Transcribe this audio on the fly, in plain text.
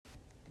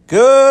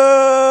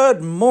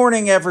Good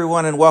morning,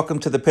 everyone, and welcome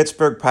to the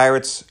Pittsburgh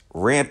Pirates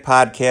Rant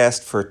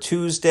Podcast for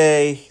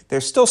Tuesday.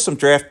 There's still some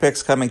draft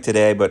picks coming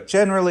today, but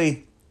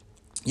generally,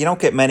 you don't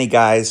get many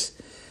guys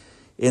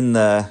in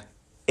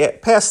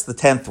past the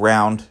 10th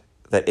round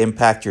that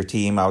impact your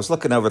team. I was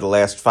looking over the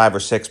last 5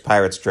 or 6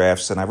 Pirates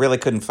drafts, and I really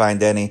couldn't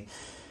find any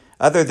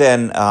other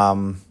than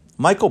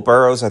Michael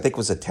Burrows. I think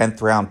was a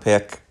 10th round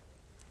pick.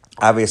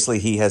 Obviously,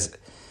 he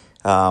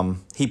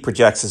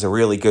projects as a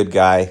really good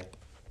guy.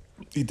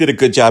 He did a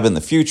good job in the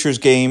futures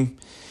game.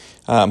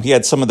 He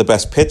had some of the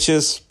best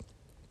pitches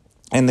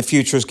in the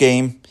futures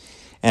game.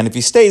 And if he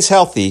stays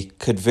healthy,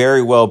 could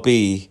very well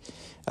be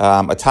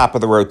a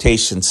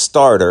top-of-the-rotation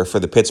starter for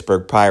the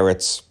Pittsburgh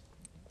Pirates.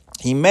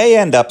 He may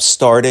end up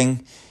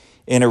starting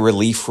in a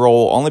relief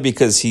role only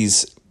because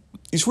he's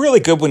really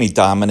good when he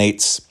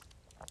dominates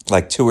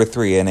like 2 or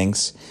 3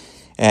 innings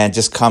and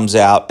just comes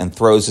out and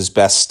throws his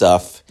best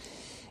stuff.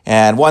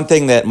 And one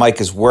thing that Mike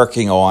is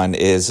working on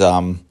is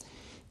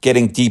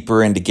getting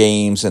deeper into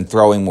games and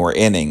throwing more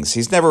innings.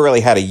 He's never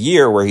really had a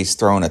year where he's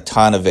thrown a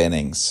ton of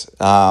innings.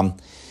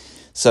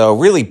 So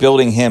really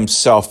building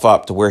himself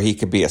up to where he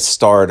could be a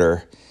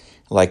starter,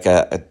 like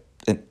a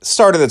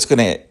starter that's going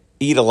to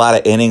eat a lot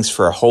of innings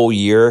for a whole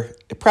year.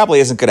 It probably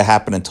isn't going to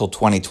happen until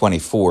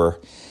 2024.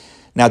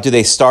 Now, do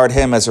they start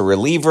him as a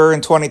reliever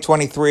in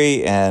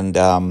 2023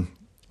 and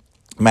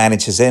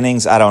manage his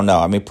innings? I don't know.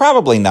 I mean,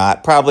 probably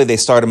not. Probably they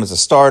start him as a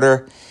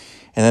starter,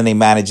 and then they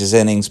manage his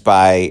innings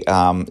by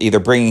either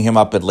bringing him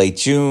up in late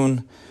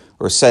June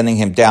or sending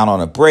him down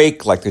on a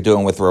break like they're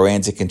doing with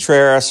Roansy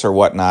Contreras or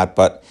whatnot.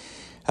 But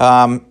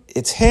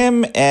it's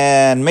him,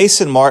 and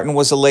Mason Martin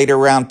was a later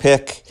round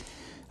pick.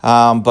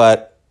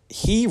 But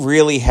he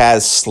really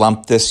has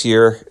slumped this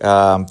year.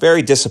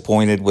 Very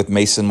disappointed with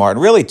Mason Martin,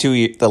 really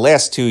the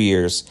last 2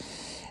 years.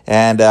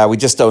 And we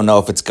just don't know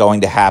if it's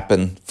going to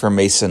happen for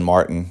Mason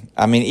Martin.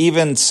 I mean,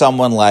 even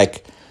someone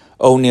like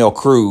O'Neal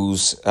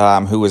Cruz,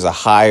 who was a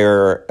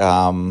higher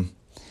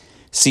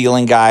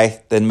ceiling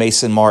guy than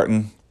Mason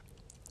Martin,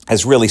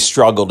 has really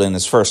struggled in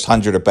his first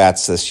 100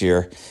 at-bats this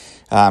year.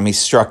 He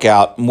struck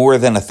out more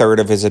than a third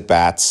of his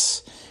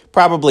at-bats,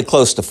 probably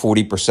close to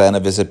 40%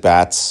 of his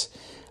at-bats.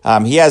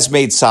 He has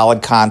made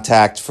solid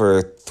contact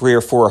for 3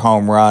 or 4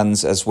 home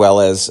runs as well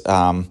as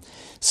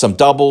some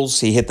doubles.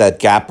 He hit that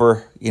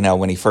gapper,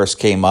 when he first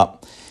came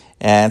up,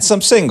 and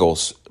some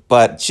singles.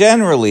 But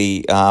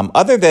generally,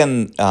 other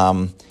than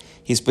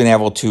he's been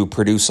able to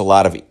produce a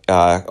lot of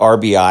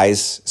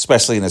RBIs,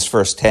 especially in his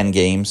first 10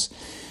 games.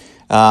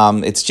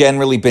 It's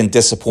generally been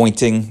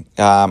disappointing,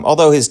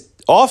 although his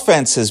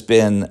defense has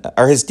been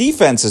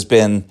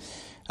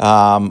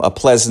a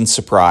pleasant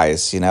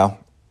surprise,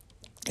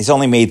 He's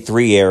only made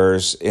 3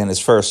 errors in his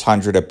first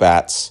 100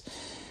 at-bats,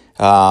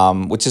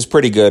 which is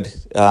pretty good.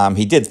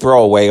 He did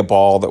throw away a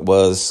ball that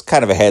was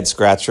kind of a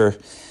head-scratcher.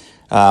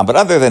 But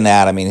other than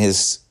that, I mean,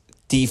 his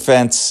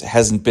defense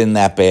hasn't been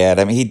that bad.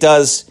 I mean, he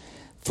does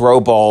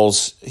throw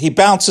balls. He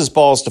bounces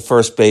balls to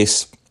first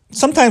base,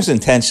 sometimes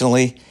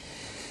intentionally,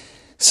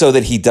 so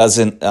that he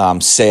doesn't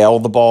sail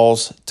the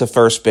balls to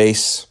first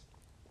base.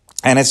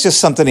 And it's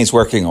just something he's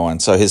working on.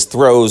 So his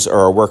throws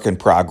are a work in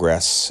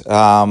progress.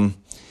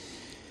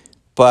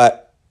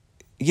 But,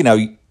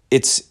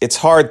 it's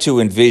hard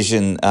to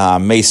envision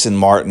Mason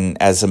Martin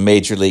as a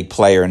major league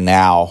player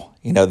now.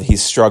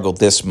 He's struggled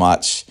this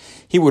much.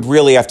 He would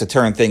really have to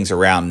turn things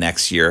around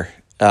next year.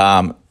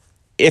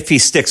 If he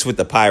sticks with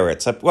the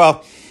Pirates.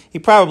 Well, he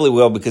probably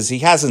will because he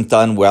hasn't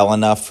done well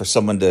enough for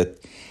someone to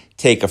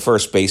take a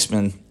first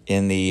baseman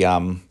in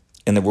the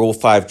Rule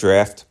 5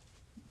 draft.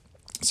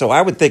 So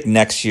I would think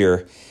next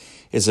year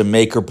is a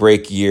make or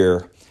break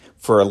year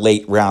for a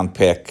late round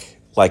pick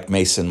like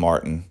Mason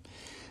Martin.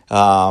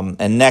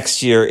 And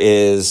next year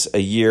is a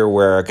year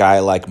where a guy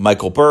like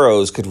Michael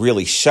Burrows could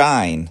really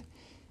shine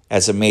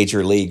as a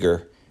major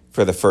leaguer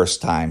for the first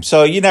time.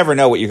 So you never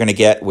know what you're going to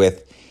get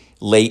with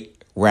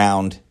late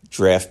round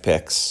draft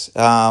picks.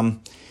 A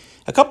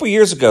couple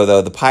years ago,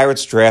 though, the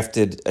Pirates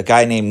drafted a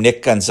guy named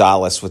Nick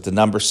Gonzalez with the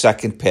number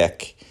 2nd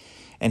pick,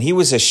 and he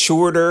was a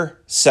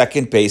shorter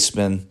second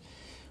baseman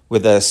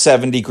with a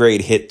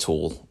 70-grade hit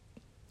tool.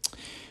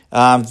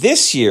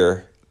 This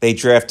year, they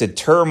drafted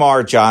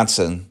Termarr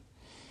Johnson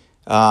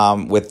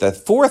with the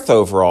 4th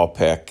overall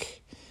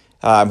pick,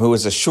 who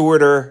was a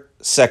shorter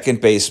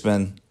second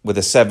baseman with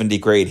a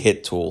 70-grade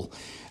hit tool.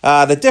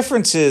 The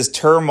difference is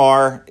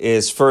Termarr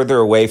is further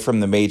away from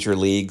the major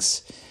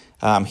leagues.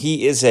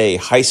 He is a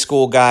high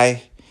school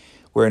guy,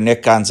 where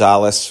Nick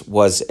Gonzalez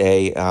was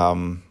a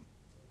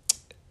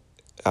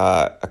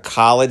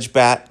college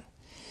bat.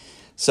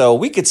 So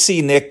we could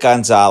see Nick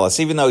Gonzalez,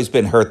 even though he's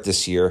been hurt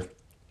this year,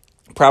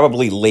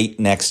 probably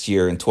late next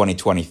year in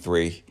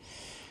 2023.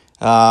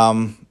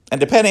 And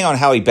depending on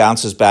how he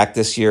bounces back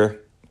this year,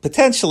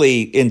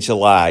 potentially in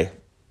July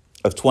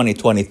of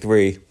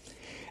 2023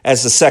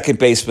 as the second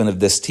baseman of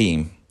this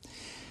team.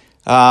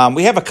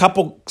 We have a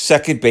couple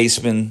second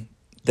basemen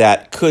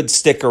that could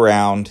stick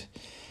around.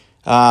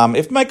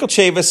 If Michael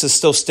Chavis is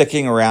still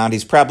sticking around,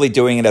 he's probably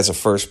doing it as a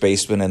first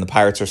baseman, and the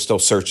Pirates are still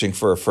searching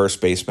for a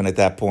first baseman at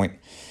that point.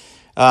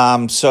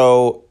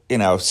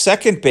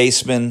 Second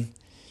baseman,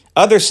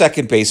 other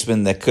second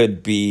baseman that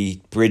could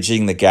be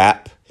bridging the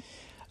gap.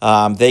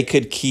 They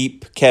could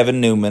keep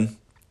Kevin Newman,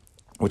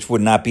 which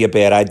would not be a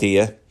bad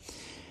idea.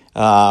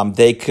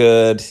 They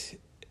could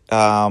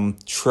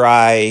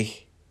try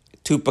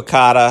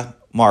Tucupita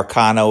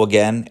Marcano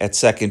again at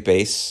second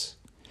base.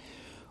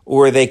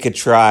 Or they could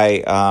try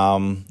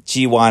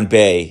Ji-hwan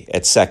Bae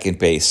at second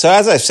base. So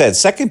as I said,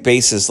 second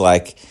base is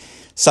like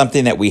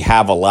something that we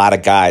have a lot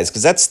of guys,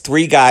 because that's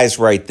three guys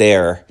right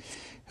there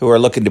who are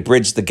looking to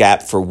bridge the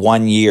gap for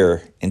 1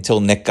 year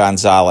until Nick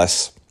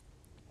Gonzalez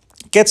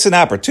gets an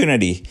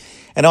opportunity.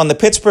 And on the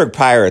Pittsburgh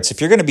Pirates, if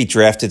you're going to be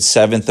drafted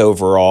 7th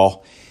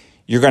overall,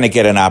 you're going to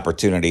get an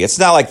opportunity. It's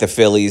not like the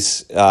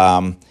Phillies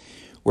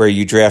where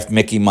you draft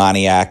Mickey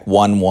Moniak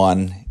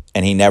 1-1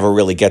 and he never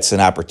really gets an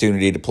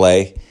opportunity to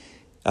play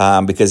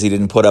because he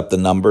didn't put up the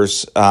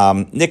numbers.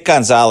 Nick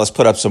Gonzalez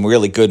put up some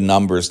really good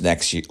numbers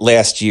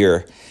last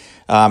year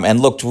and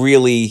looked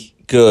really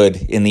good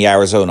in the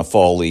Arizona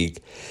Fall League.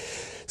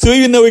 So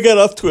even though he got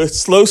off to a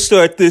slow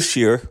start this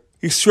year,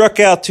 he struck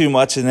out too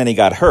much and then he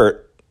got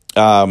hurt.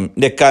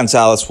 Nick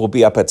Gonzalez will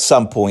be up at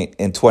some point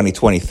in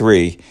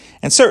 2023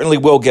 and certainly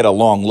will get a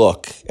long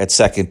look at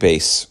second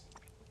base.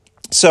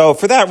 So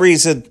for that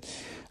reason,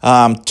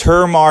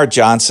 Termarr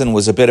Johnson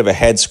was a bit of a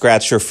head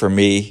scratcher for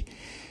me.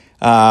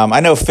 I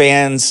know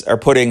fans are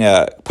putting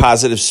a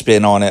positive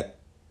spin on it.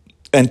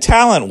 And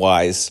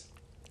talent-wise,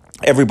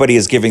 everybody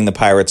is giving the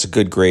Pirates a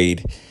good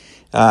grade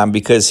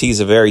because he's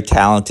a very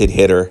talented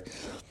hitter.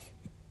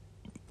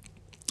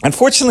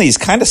 Unfortunately, he's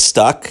kind of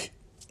stuck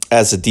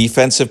as a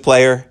defensive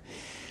player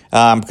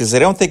because they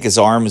don't think his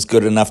arm is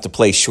good enough to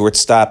play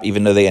shortstop,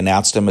 even though they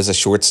announced him as a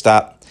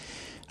shortstop.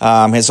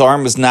 His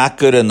arm is not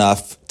good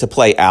enough to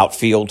play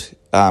outfield.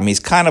 He's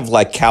kind of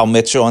like Cal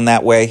Mitchell in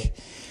that way,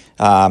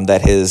 Cal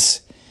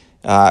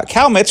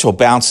Mitchell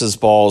bounces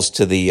balls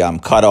to the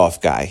cutoff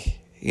guy,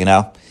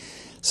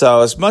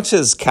 So as much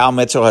as Cal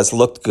Mitchell has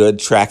looked good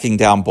tracking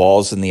down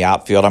balls in the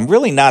outfield, I'm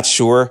really not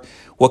sure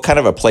what kind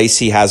of a place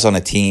he has on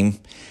a team,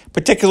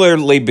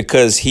 particularly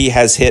because he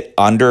has hit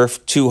under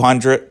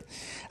 200.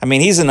 I mean,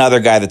 he's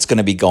another guy that's going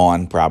to be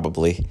gone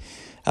probably.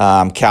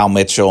 Cal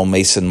Mitchell,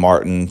 Mason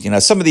Martin,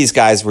 some of these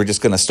guys we're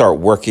just going to start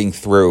working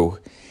through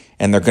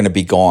and they're going to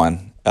be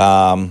gone.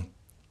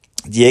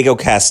 Diego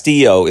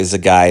Castillo is a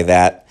guy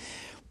that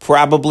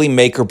probably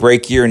make or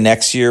break year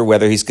next year,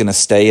 whether he's going to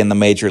stay in the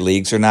major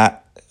leagues or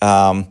not.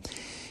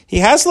 He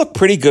has looked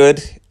pretty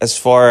good as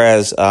far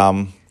as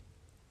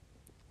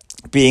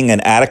being an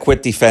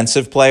adequate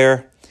defensive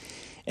player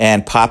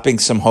and popping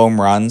some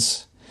home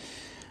runs.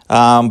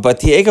 But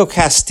Diego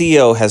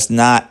Castillo has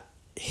not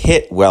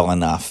hit well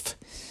enough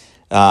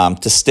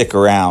to stick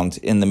around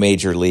in the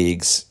major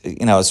leagues,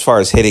 as far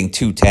as hitting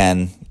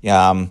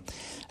 210.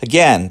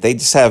 Again,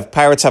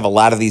 Pirates have a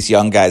lot of these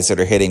young guys that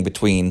are hitting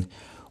between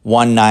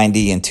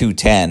 190 and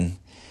 210.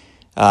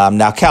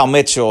 Now, Cal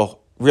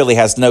Mitchell really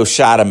has no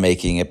shot of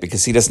making it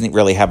because he doesn't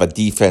really have a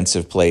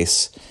defensive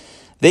place.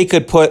 They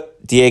could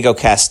put Diego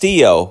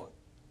Castillo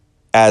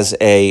as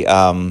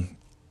and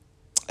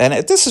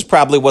this is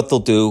probably what they'll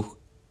do.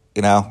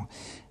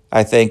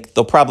 I think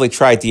they'll probably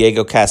try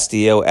Diego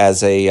Castillo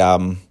as a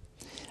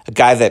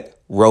guy that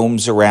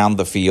roams around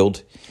the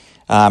field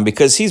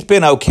because he's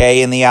been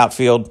okay in the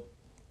outfield.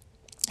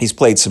 He's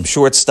played some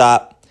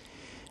shortstop.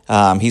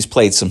 He's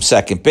played some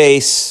second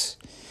base.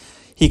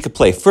 He could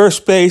play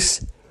first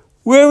base.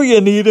 Wherever you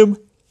need him,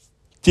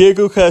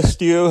 Diego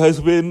Castillo has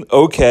been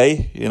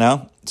okay,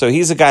 So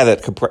he's a guy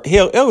that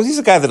he's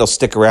a guy that'll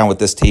stick around with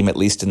this team at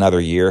least another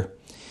year.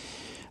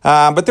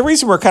 But the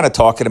reason we're kind of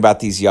talking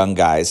about these young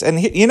guys,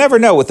 and you never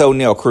know with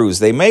Oneil Cruz,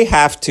 they may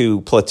have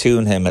to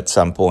platoon him at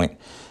some point.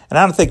 And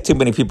I don't think too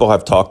many people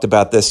have talked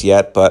about this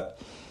yet,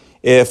 but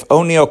if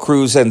Oneil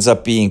Cruz ends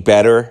up being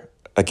better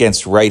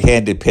against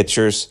right-handed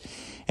pitchers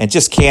and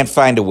just can't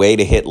find a way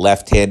to hit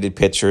left-handed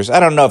pitchers,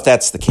 I don't know if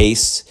that's the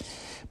case.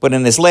 But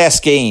in his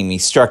last game, he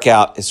struck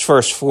out his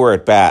first 4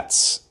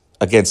 at-bats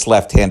against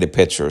left-handed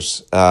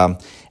pitchers. And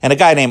a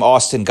guy named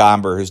Austin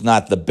Gomber, who's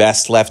not the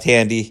best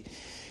left-handy,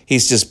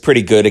 he's just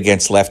pretty good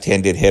against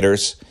left-handed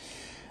hitters.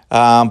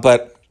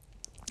 But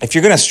if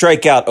you're going to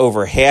strike out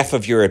over half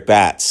of your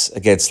at-bats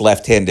against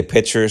left-handed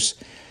pitchers,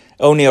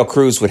 Oneil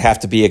Cruz would have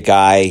to be a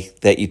guy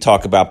that you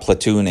talk about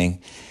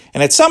platooning.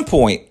 And at some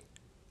point,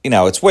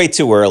 it's way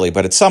too early,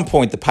 but at some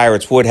point the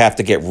Pirates would have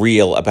to get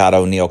real about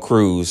Oneil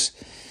Cruz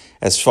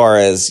as far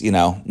as,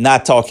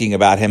 not talking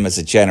about him as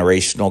a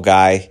generational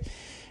guy.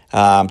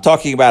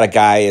 Talking about a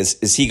guy,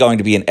 is he going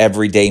to be an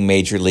everyday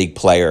major league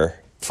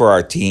player for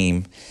our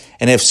team?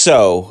 And if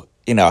so,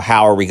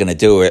 how are we going to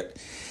do it?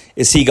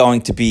 Is he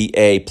going to be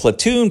a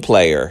platoon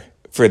player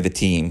for the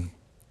team?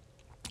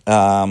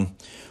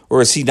 Or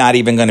is he not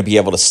even going to be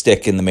able to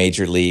stick in the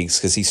major leagues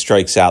because he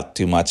strikes out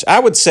too much? I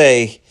would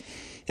say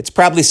it's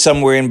probably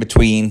somewhere in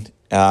between.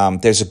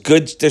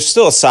 There's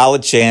still a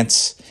solid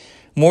chance,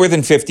 more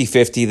than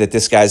 50-50, that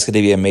this guy's going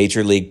to be a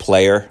major league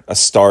player, a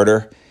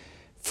starter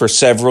for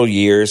several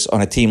years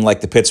on a team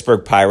like the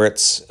Pittsburgh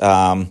Pirates,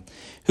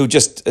 who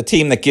just a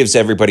team that gives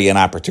everybody an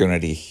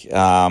opportunity.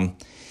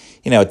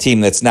 A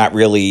team that's not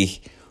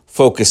really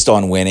focused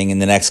on winning in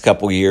the next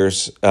couple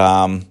years.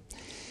 And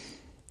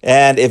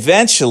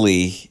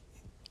eventually,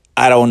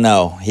 I don't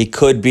know, he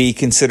could be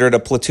considered a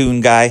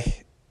platoon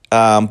guy.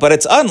 But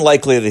it's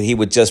unlikely that he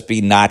would just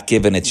be not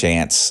given a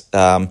chance.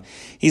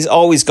 He's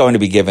always going to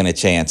be given a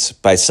chance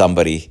by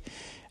somebody.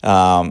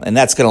 And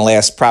that's going to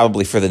last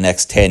probably for the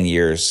next 10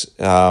 years.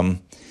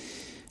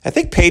 I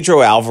think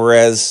Pedro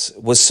Alvarez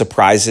was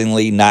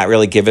surprisingly not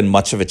really given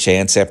much of a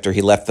chance after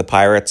he left the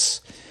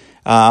Pirates.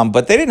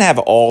 But they didn't have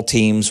all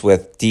teams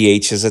with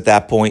DHs at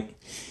that point.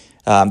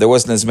 There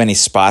wasn't as many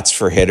spots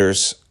for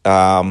hitters.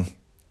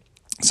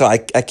 So I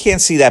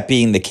can't see that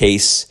being the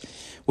case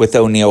with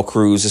O'Neill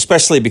Cruz,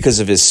 especially because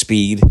of his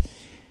speed.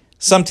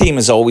 Some team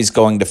is always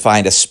going to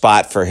find a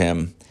spot for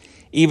him,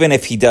 even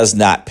if he does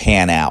not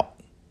pan out.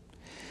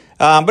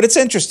 But it's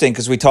interesting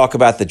because we talk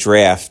about the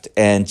draft,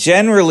 and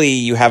generally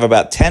you have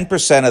about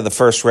 10% of the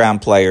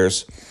first-round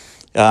players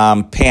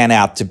pan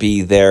out to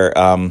be their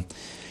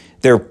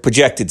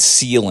projected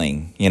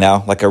ceiling,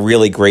 like a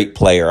really great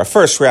player, a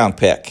first-round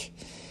pick.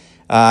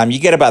 You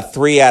get about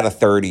 3 out of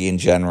 30 in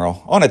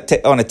general on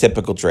a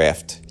typical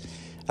draft.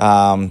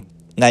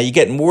 Now, you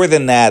get more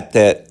than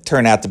that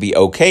turn out to be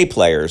okay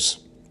players,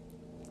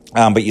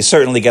 but you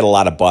certainly get a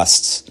lot of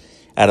busts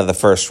out of the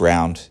first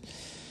round.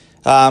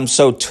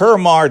 So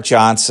Termarr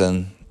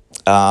Johnson,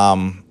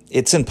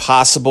 it's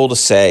impossible to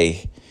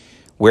say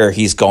where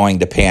he's going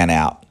to pan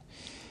out.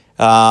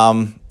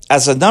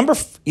 As a number,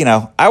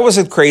 I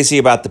wasn't crazy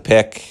about the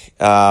pick.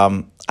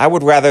 I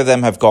would rather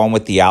them have gone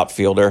with the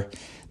outfielder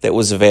that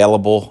was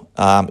available,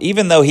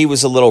 even though he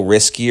was a little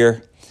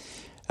riskier.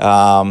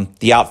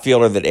 The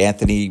outfielder that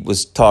Anthony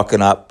was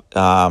talking up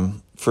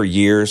for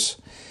years.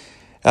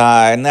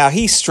 Now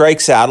he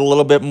strikes out a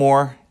little bit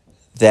more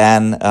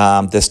than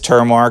this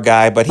Termarr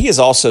guy, but he is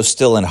also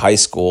still in high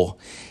school,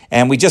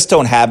 and we just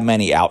don't have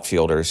many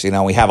outfielders.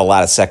 We have a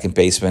lot of second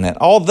basemen, and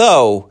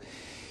although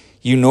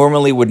you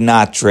normally would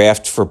not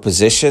draft for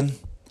position,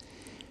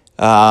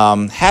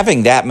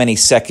 having that many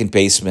second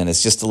basemen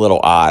is just a little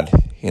odd,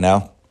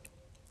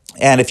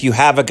 And if you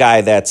have a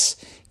guy that's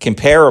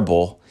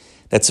comparable,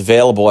 that's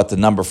available at the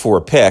number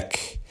 4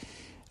 pick,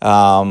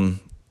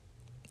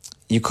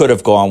 you could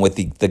have gone with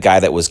the guy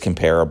that was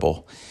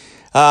comparable.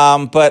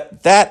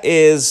 But that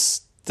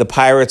is the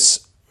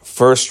Pirates'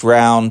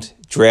 first-round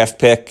draft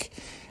pick.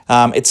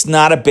 It's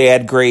not a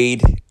bad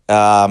grade.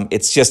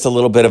 It's just a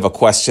little bit of a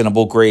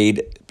questionable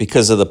grade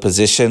because of the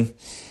position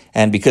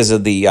and because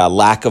of the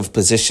lack of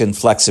position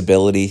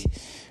flexibility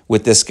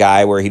with this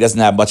guy where he doesn't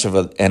have much of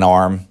an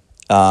arm.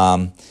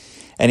 And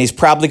he's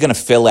probably going to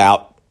fill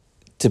out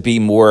to be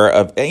more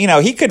of,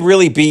 he could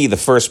really be the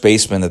first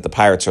baseman that the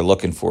Pirates are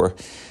looking for.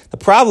 The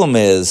problem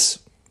is,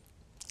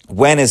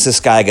 when is this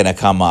guy going to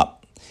come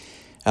up?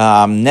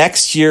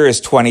 Next year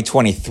is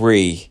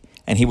 2023,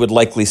 and he would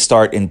likely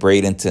start in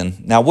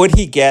Bradenton. Now, would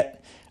he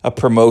get a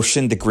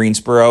promotion to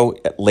Greensboro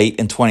late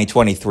in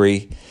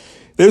 2023?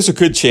 There's a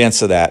good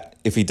chance of that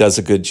if he does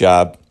a good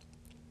job.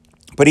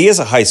 But he is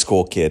a high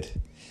school kid.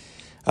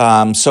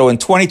 So in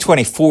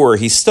 2024,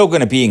 he's still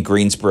going to be in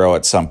Greensboro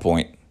at some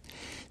point.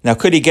 Now,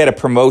 could he get a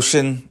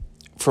promotion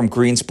from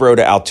Greensboro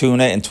to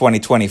Altoona in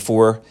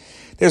 2024?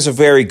 There's a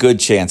very good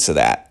chance of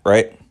that,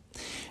 right?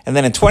 And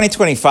then in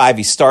 2025,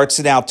 he starts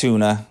in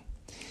Altoona,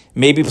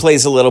 maybe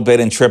plays a little bit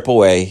in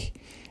AAA,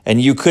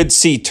 and you could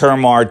see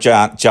Termarr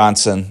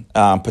Johnson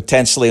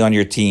potentially on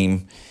your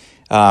team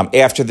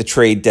after the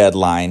trade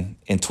deadline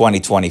in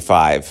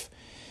 2025.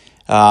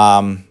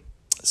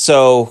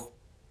 So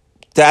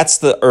that's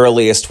the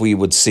earliest we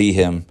would see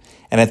him.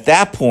 And at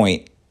that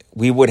point,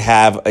 we would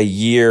have a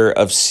year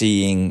of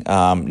seeing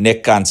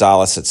Nick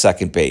Gonzalez at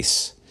second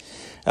base.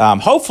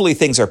 Hopefully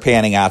things are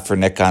panning out for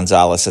Nick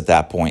Gonzalez at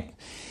that point.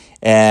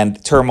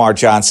 And Termarr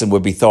Johnson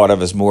would be thought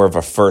of as more of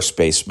a first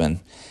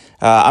baseman.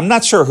 I'm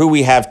not sure who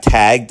we have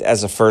tagged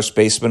as a first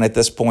baseman at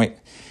this point,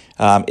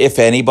 if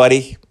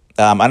anybody.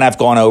 And I've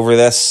gone over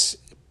this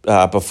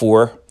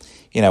before.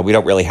 We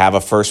don't really have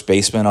a first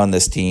baseman on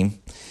this team.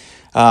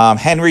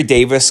 Henry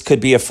Davis could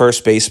be a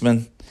first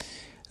baseman.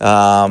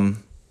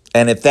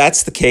 And if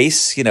that's the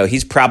case,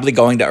 he's probably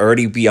going to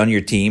already be on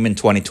your team in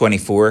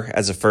 2024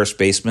 as a first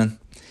baseman.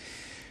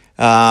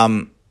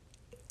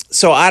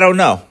 So I don't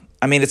know.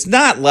 I mean, it's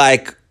not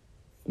like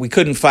we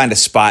couldn't find a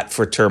spot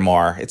for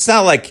Termarr. It's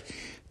not like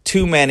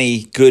too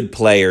many good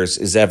players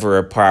is ever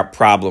a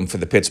problem for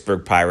the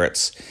Pittsburgh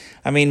Pirates.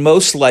 I mean,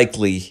 most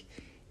likely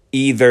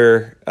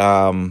either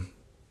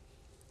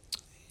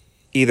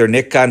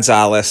Nick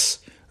Gonzalez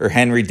or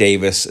Henry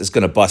Davis is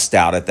going to bust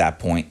out at that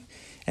point,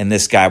 and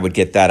this guy would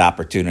get that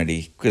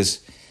opportunity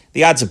because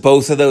the odds of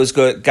both of those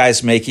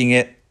guys making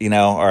it,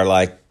 are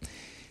like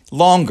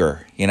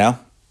longer, I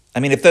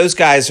mean, if those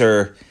guys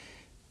are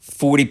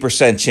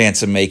 40%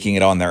 chance of making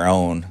it on their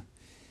own,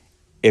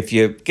 if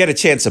you get a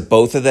chance of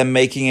both of them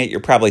making it,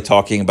 you're probably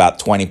talking about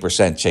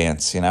 20%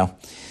 chance,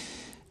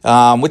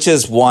 which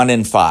is 1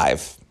 in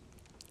 5.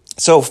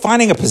 So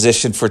finding a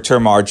position for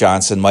Termarr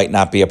Johnson might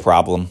not be a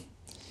problem.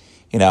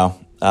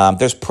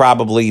 There's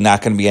probably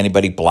not going to be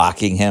anybody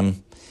blocking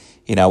him,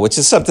 which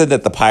is something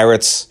that the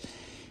Pirates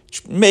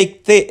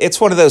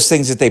it's one of those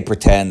things that they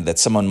pretend that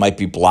someone might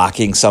be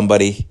blocking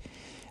somebody.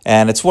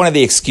 And it's one of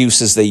the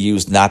excuses they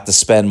use not to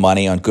spend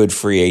money on good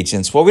free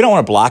agents. Well, we don't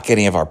want to block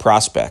any of our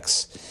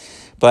prospects.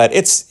 But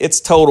it's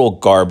total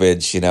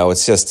garbage,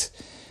 It's just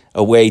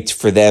a way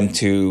for them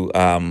to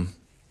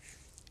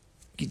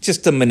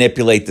just to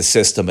manipulate the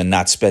system and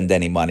not spend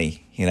any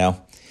money,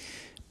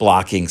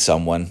 blocking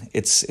someone.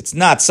 It's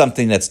not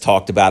something that's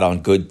talked about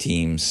on good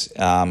teams,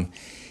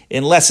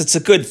 unless it's a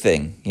good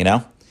thing,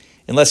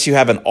 Unless you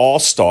have an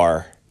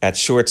all-star at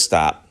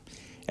shortstop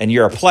and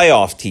you're a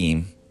playoff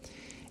team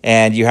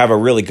and you have a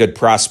really good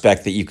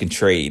prospect that you can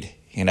trade,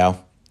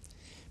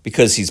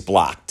 because he's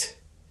blocked.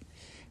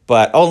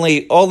 But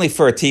only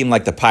for a team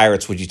like the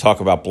Pirates would you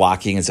talk about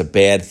blocking as a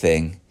bad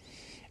thing.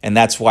 And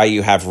that's why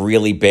you have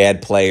really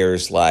bad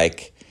players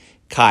like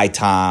Kai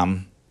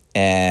Tom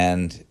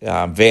and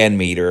Van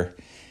Meter.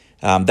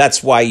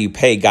 That's why you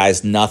pay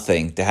guys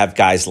nothing to have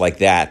guys like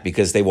that,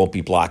 because they won't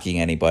be blocking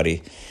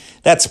anybody.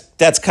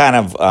 That's kind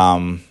of,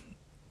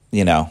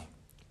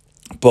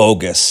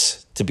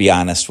 bogus, to be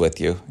honest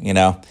with you.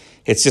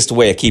 It's just a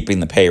way of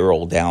keeping the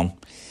payroll down.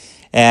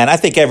 And I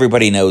think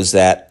everybody knows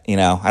that, I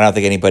don't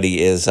think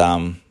anybody is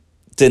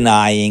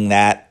denying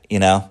that,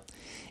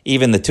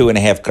 Even the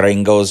 2.5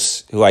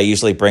 gringos who I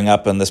usually bring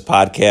up on this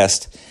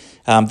podcast,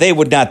 they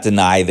would not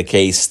deny the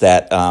case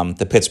that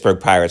the Pittsburgh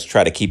Pirates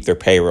try to keep their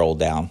payroll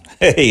down,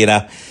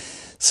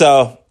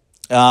 So,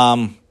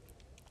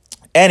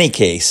 any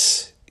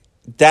case,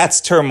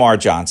 that's Termarr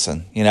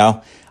Johnson,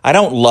 I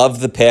don't love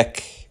the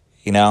pick,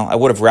 I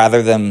would have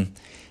rather them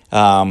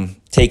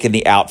taken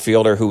the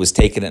outfielder who was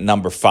taken at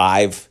number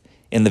 5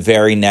 in the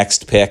very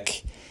next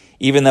pick,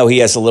 even though he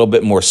has a little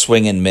bit more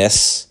swing and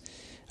miss.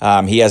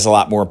 He has a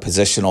lot more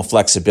positional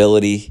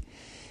flexibility.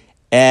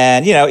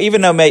 And, even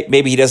though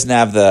maybe he doesn't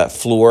have the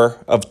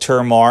floor of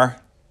Termarr,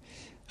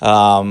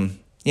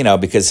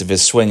 because of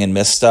his swing and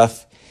miss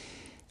stuff,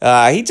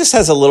 he just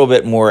has a little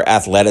bit more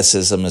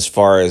athleticism as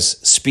far as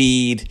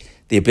speed,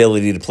 the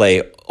ability to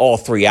play all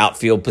 3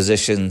 outfield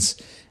positions,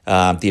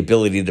 the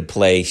ability to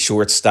play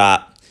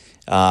shortstop.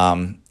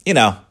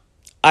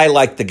 I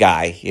like the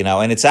guy,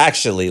 and it's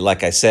actually,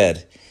 like I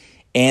said,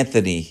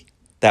 Anthony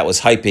that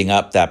was hyping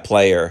up that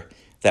player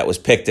that was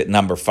picked at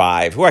number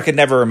 5, who I could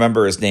never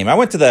remember his name. I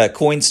went to the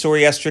coin store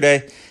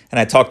yesterday, and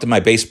I talked to my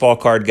baseball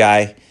card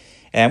guy,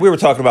 and we were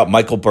talking about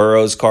Michael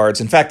Burrows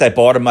cards. In fact, I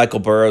bought a Michael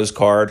Burrows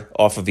card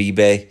off of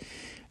eBay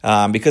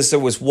because there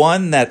was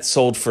one that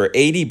sold for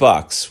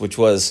 $80, which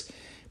was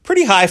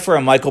pretty high for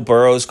a Michael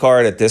Burrows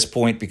card at this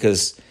point,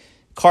 because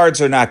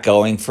cards are not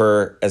going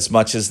for as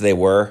much as they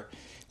were.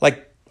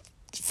 Like,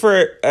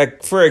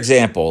 for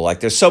example, like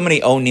there's so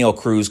many O'Neal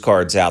Cruz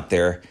cards out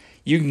there.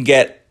 You can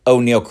get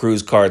O'Neal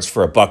Cruz cards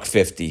for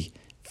 $1.50,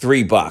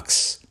 $3,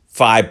 $5,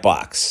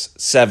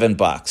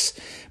 $7.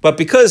 But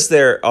because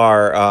there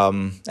are,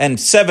 and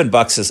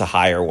 $7 is a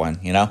higher one,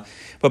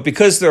 But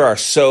because there are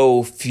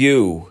so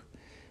few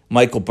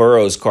Michael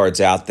Burrows cards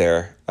out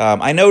there,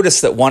 I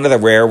noticed that one of the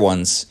rare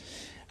ones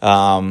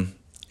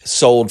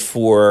sold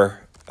for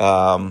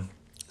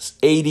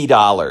 $80.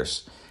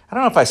 I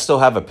don't know if I still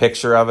have a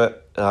picture of it.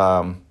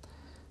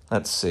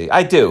 Let's see.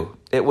 I do.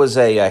 It was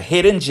a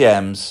Hidden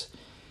Gems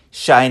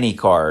shiny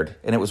card,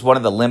 and it was one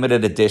of the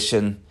limited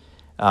edition.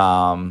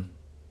 I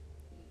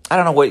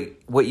don't know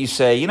what you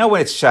say.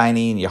 When it's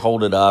shiny and you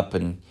hold it up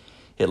and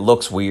it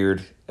looks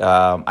weird.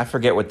 I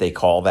forget what they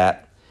call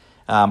that.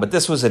 But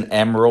this was an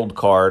emerald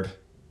card,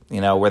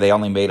 where they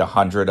only made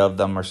 100 of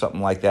them or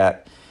something like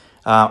that.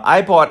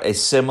 I bought a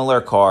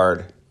similar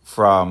card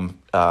from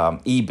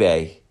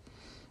eBay,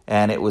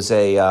 and it was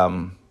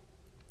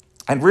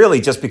and really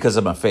just because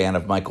I'm a fan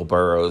of Michael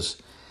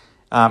Burrows.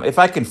 If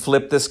I can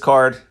flip this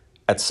card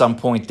at some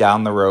point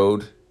down the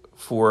road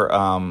for,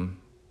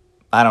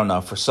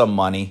 for some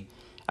money,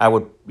 I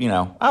would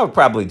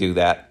probably do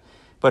that.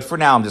 But for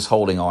now, I'm just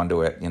holding on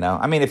to it,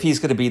 if he's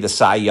going to be the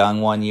Cy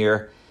Young one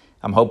year,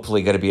 I'm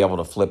hopefully going to be able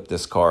to flip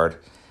this card.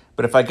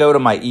 But if I go to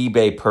my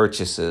eBay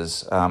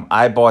purchases,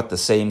 I bought the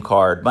same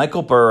card,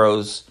 Michael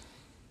Burrows,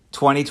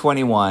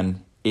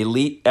 2021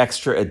 Elite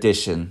Extra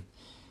Edition,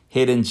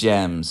 Hidden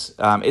Gems.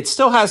 It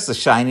still has the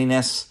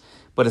shininess,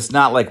 but it's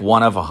not like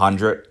 1 of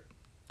 100.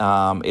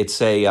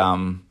 It's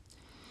an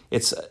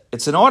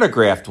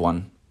autographed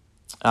one,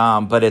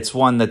 but it's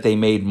one that they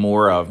made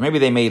more of. Maybe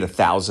they made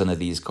 1,000 of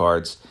these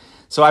cards.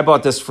 So I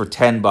bought this for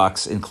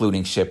 $10,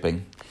 including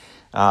shipping.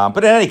 But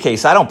in any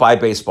case, I don't buy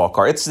baseball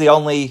cards. It's the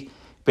only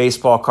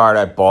baseball card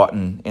I've bought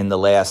in the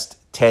last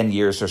 10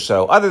 years or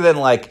so, other than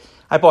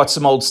I bought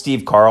some old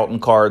Steve Carlton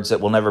cards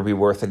that will never be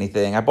worth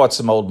anything. I bought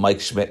some old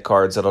Mike Schmidt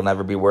cards that'll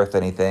never be worth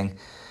anything.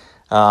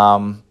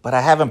 But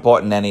I haven't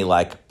bought any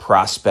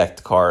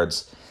prospect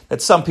cards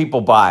that some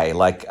people buy.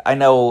 I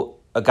know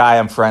a guy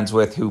I'm friends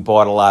with who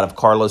bought a lot of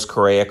Carlos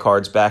Correa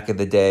cards back in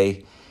the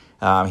day.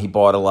 He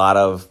bought a lot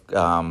of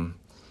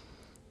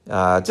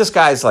just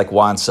guys like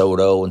Juan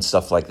Soto and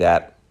stuff like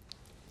that.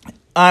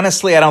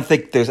 Honestly, I don't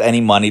think there's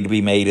any money to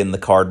be made in the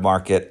card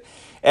market.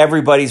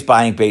 everybody's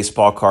buying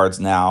baseball cards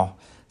now.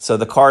 So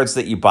the cards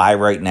that you buy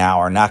right now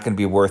are not going to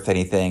be worth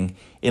anything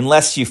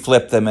unless you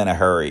flip them in a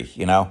hurry.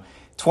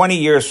 20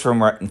 years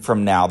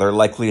from now, they're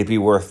likely to be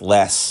worth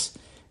less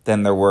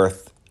than they're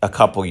worth a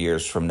couple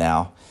years from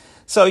now.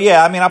 So,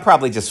 yeah, I'll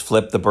probably just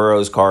flip the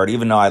Burrows card,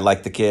 even though I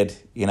like the kid,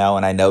 and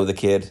I know the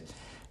kid.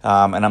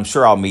 And I'm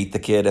sure I'll meet the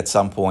kid at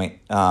some point.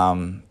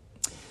 I've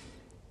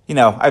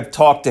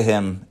talked to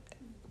him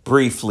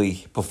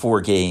briefly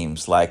before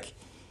games, like,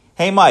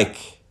 hey,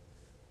 Mike,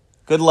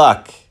 good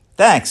luck.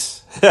 Thanks.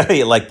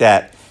 Like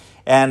that.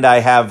 And I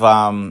have,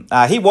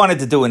 he wanted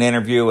to do an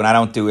interview, and I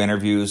don't do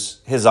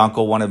interviews. His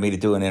uncle wanted me to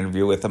do an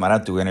interview with him. I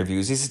don't do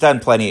interviews. He's done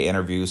plenty of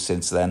interviews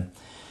since then.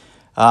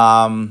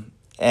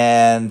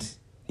 And,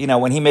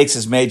 when he makes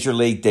his major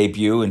league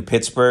debut in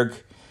Pittsburgh,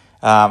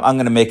 I'm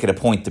going to make it a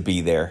point to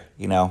be there,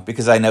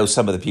 because I know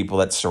some of the people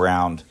that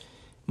surround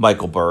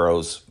Michael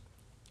Burrows.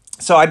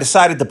 So I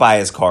decided to buy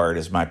his card,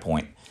 is my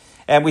point.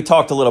 And we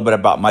talked a little bit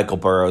about Michael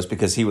Burrows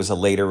because he was a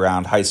later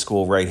round high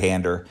school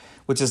right-hander,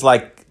 which is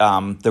like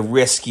the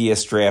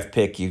riskiest draft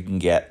pick you can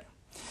get.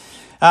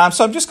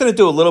 So I'm just going to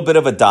do a little bit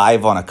of a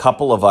dive on a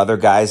couple of other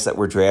guys that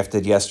were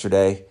drafted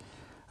yesterday.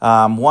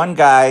 One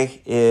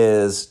guy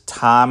is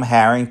Tom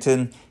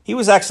Harrington. He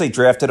was actually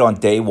drafted on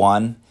day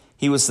one.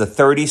 He was the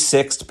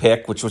 36th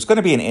pick, which was going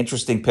to be an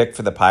interesting pick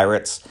for the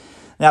Pirates.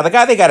 Now, the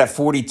guy they got at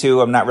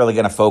 42, I'm not really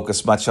going to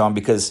focus much on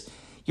because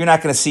you're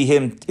not going to see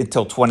him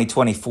until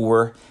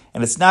 2024.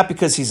 And it's not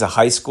because he's a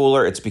high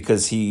schooler. It's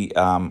because he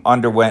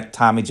underwent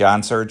Tommy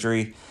John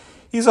surgery.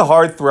 He's a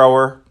hard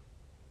thrower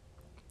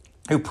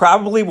who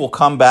probably will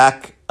come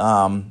back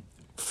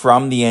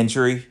from the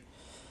injury.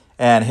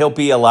 And he'll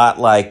be a lot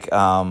like,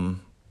 I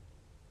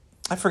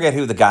forget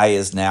who the guy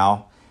is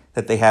now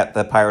that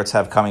the Pirates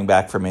have coming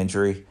back from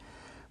injury.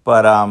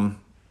 But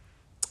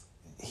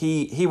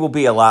he will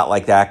be a lot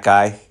like that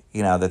guy,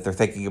 that they're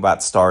thinking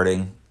about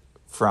starting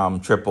from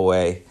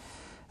AAA.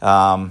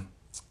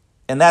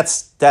 And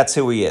that's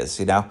who he is,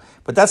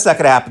 But that's not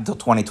going to happen until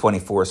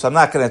 2024, so I'm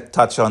not going to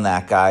touch on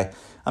that guy.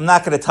 I'm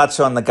not going to touch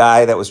on the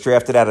guy that was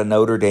drafted out of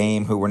Notre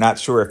Dame, who we're not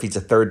sure if he's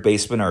a third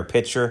baseman or a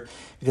pitcher,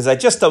 because I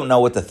just don't know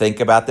what to think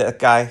about that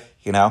guy,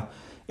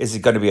 Is he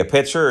going to be a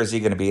pitcher or is he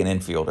going to be an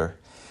infielder?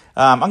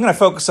 I'm going to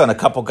focus on a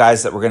couple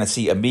guys that we're going to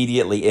see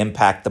immediately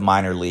impact the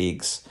minor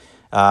leagues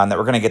that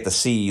we're going to get to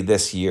see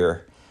this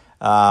year.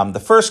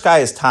 The first guy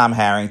is Tom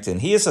Harrington.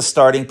 He is a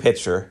starting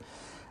pitcher.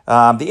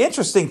 The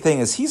interesting thing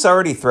is he's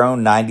already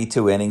thrown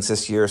 92 innings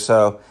this year,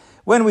 so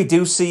when we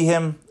do see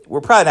him,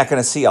 we're probably not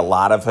going to see a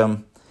lot of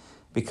him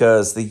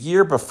because the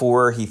year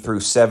before he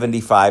threw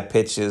 75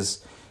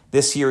 pitches.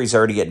 This year he's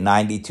already at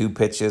 92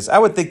 pitches. I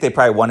would think they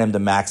probably want him to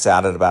max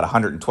out at about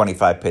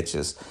 125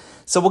 pitches.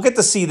 So we'll get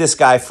to see this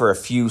guy for a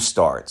few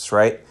starts,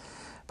 right?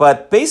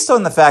 But based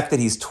on the fact that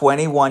he's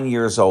 21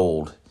 years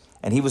old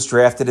and he was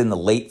drafted in the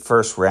late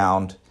first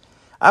round,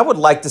 I would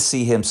like to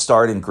see him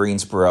start in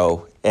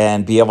Greensboro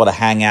and be able to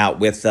hang out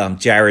with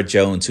Jared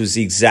Jones, who's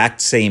the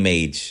exact same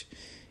age,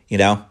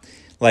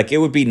 Like, it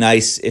would be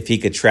nice if he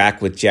could track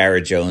with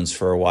Jared Jones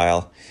for a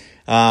while.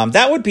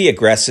 That would be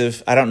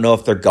aggressive. I don't know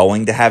if they're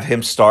going to have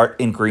him start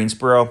in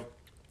Greensboro.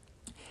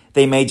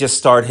 They may just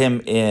start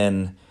him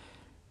in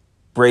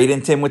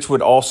Bradenton, which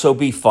would also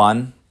be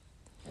fun.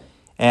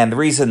 And the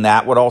reason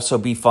that would also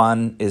be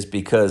fun is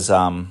because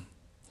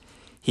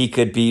he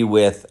could be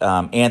with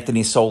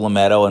Anthony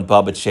Solometto and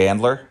Bubba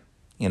Chandler,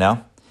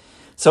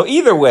 So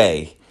either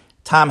way,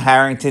 Tom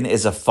Harrington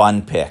is a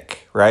fun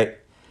pick, right?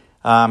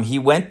 He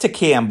went to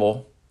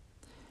Campbell.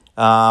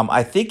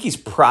 I think he's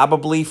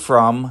probably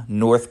from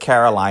North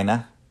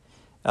Carolina.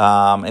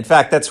 In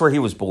fact, that's where he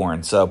was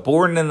born. So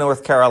born in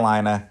North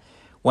Carolina,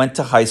 went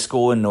to high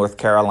school in North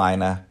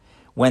Carolina,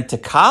 went to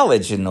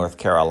college in North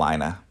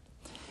Carolina,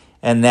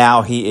 and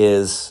now he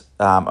is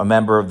a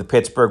member of the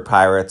Pittsburgh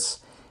Pirates,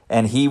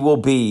 and he will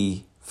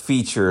be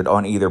featured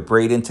on either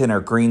Bradenton or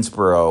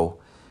Greensboro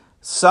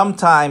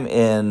sometime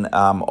in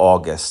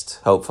August,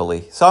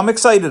 hopefully. So I'm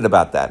excited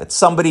about that. It's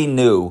somebody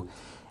new,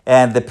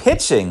 and the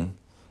pitching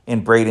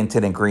in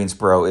Bradenton and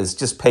Greensboro is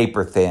just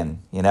paper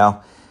thin,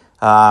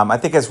 I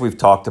think as we've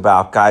talked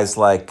about, guys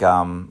like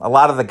a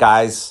lot of the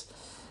guys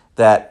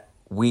that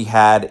we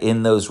had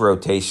in those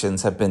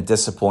rotations have been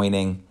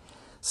disappointing.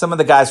 Some of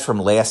the guys from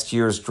last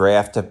year's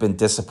draft have been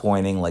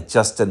disappointing, like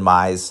Justin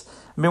Mize.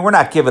 We're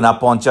not giving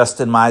up on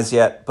Justin Mize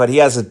yet, but he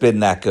hasn't been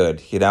that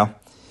good,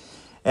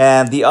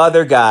 And the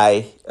other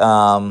guy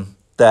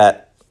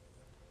that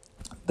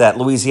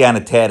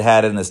Louisiana Ted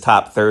had in his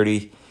top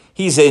 30,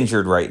 he's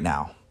injured right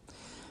now.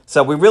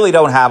 So we really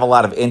don't have a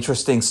lot of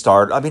interesting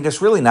start.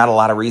 There's really not a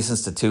lot of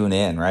reasons to tune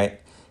in, right?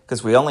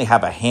 Because we only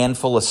have a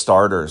handful of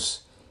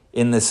starters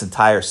in this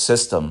entire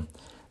system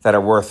that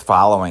are worth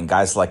following.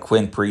 Guys like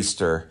Quinn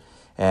Priester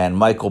and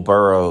Michael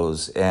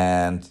Burrows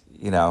and,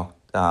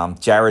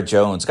 Jared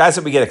Jones. Guys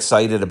that we get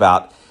excited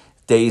about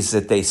days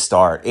that they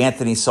start.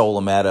 Anthony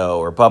Solometto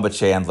or Bubba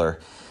Chandler.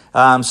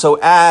 So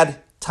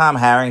add Tom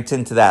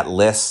Harrington to that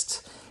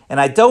list.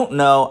 And I don't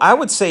know. I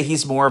would say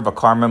he's more of a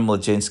Carmen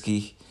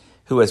Mlodzinski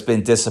who has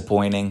been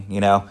disappointing,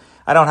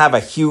 I don't have a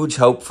huge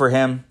hope for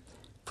him,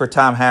 for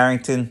Tom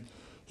Harrington.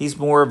 He's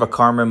more of a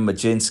Carmen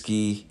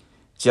Mlodzinski,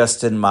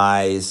 Justin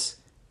Mize,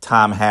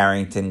 Tom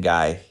Harrington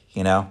guy,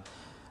 you know.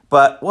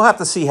 But we'll have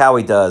to see how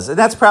he does. And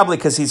that's probably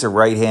because he's a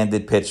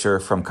right-handed pitcher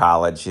from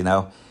college, you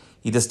know.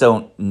 You just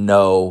don't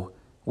know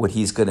what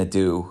he's going to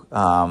do.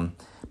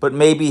 But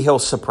maybe he'll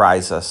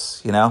surprise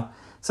us, you know.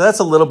 So that's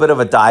a little bit of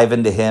a dive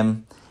into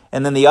him.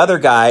 And then the other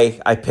guy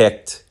I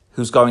picked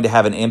who's going to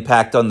have an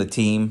impact on the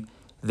team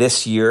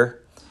this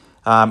year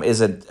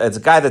is a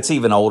guy that's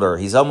even older.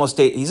 He's almost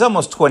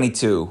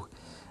 22.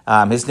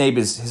 His name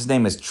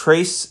is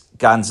Trace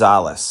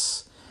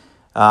Gonzalez.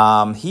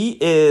 He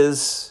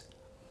is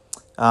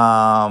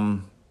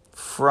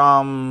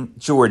from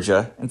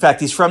Georgia. In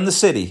fact, he's from the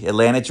city,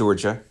 Atlanta,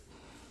 Georgia.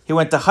 He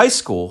went to high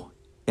school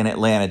in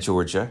Atlanta,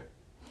 Georgia.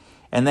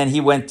 And then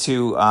he went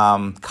to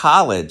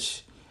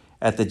college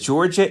at the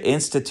Georgia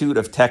Institute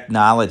of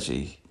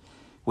Technology,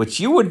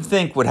 which you wouldn't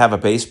think would have a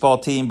baseball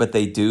team, but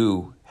they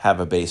do have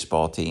a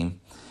baseball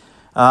team.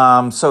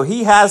 So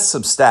he has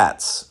some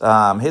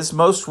stats. His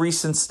most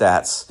recent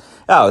stats.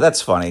 Oh,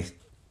 that's funny.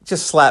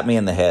 Just slapped me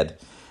in the head.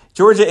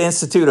 Georgia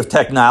Institute of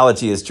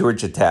Technology is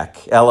Georgia Tech.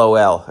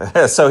 LOL.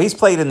 So he's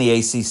played in the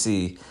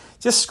ACC.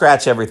 Just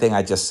scratch everything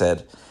I just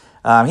said.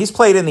 He's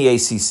played in the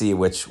ACC,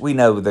 which we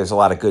know there's a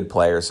lot of good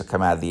players that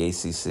come out of the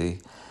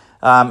ACC.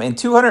 In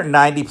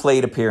 290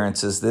 plate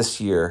appearances this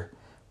year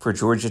for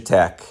Georgia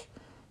Tech,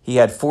 he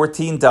had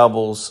 14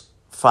 doubles,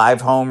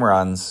 5 home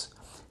runs.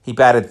 He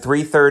batted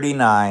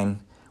 .339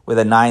 with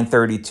a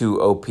 .932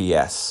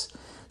 OPS.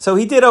 So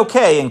he did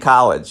okay in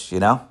college, you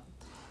know.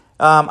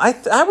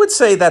 I would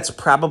say that's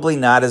probably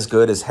not as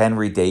good as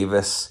Henry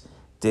Davis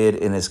did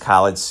in his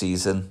college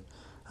season.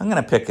 I'm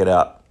going to pick it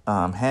up.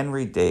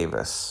 Henry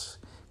Davis,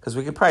 because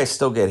we could probably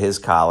still get his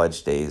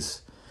college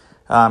days.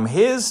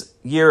 His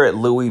year at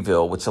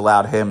Louisville, which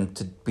allowed him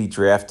to be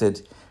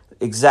drafted,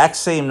 exact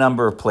same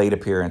number of plate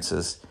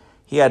appearances.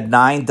 He had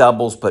 9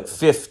 doubles but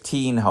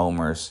 15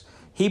 homers.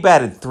 He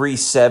batted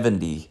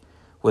 .370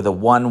 with a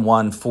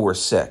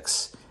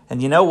 1.146.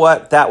 And you know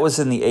what? That was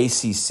in the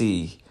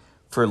ACC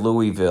for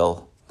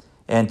Louisville.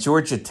 And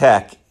Georgia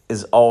Tech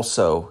is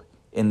also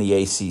in the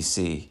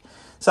ACC.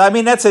 So, I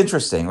mean, that's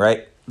interesting,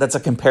 right? That's a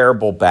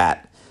comparable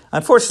bat.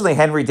 Unfortunately,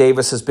 Henry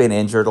Davis has been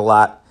injured a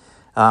lot.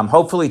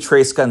 Hopefully,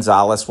 Trace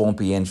Gonzalez won't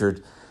be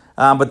injured.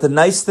 But the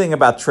nice thing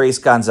about Trace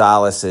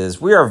Gonzalez is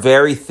we are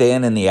very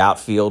thin in the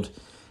outfield.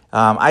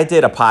 I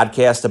did a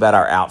podcast about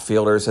our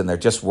outfielders, and there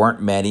just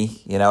weren't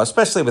many, you know,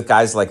 especially with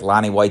guys like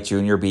Lonnie White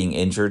Jr. being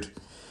injured.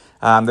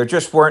 There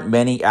just weren't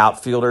many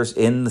outfielders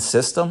in the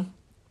system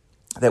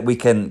that we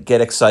can get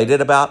excited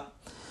about.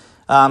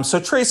 So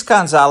Trace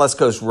Gonzalez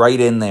goes right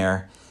in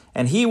there,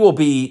 and he will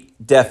be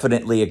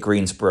definitely a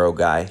Greensboro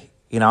guy.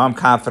 You know, I'm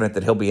confident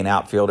that he'll be an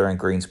outfielder in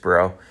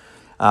Greensboro.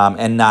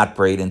 And not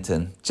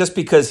Bradenton, just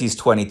because he's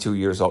 22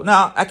 years old.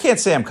 Now, I can't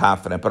say I'm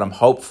confident, but I'm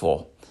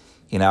hopeful,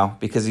 you know,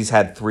 because he's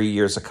had 3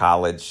 years of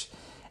college,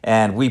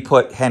 and we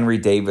put Henry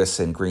Davis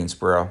in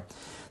Greensboro.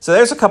 So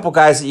there's a couple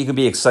guys that you can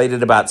be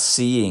excited about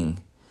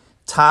seeing.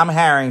 Tom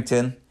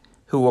Harrington,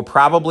 who will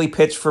probably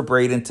pitch for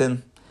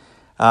Bradenton,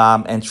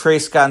 and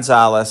Trace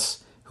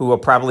Gonzalez, who will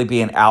probably be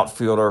an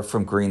outfielder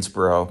from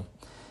Greensboro.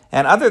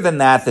 And other than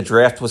that, the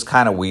draft was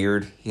kind of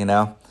weird, you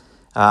know.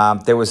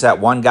 There was that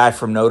one guy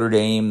from Notre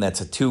Dame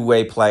that's a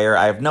two-way player.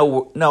 I have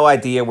no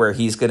idea where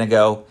he's going to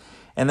go.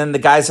 And then the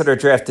guys that are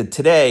drafted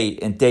today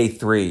in day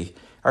 3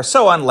 are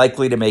so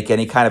unlikely to make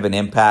any kind of an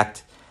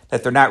impact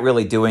that they're not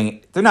really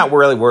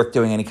worth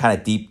doing any kind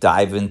of deep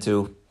dive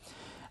into.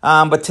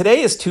 But today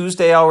is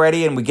Tuesday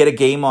already, and we get a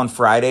game on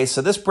Friday,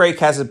 so this break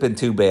hasn't been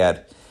too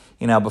bad.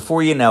 You know,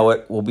 before you know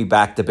it, we'll be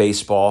back to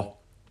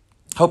baseball.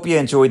 Hope you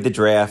enjoyed the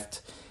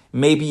draft.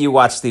 Maybe you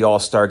watched the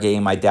All-Star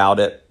game. I doubt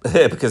it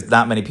because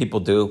not many people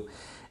do.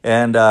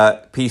 And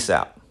peace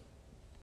out.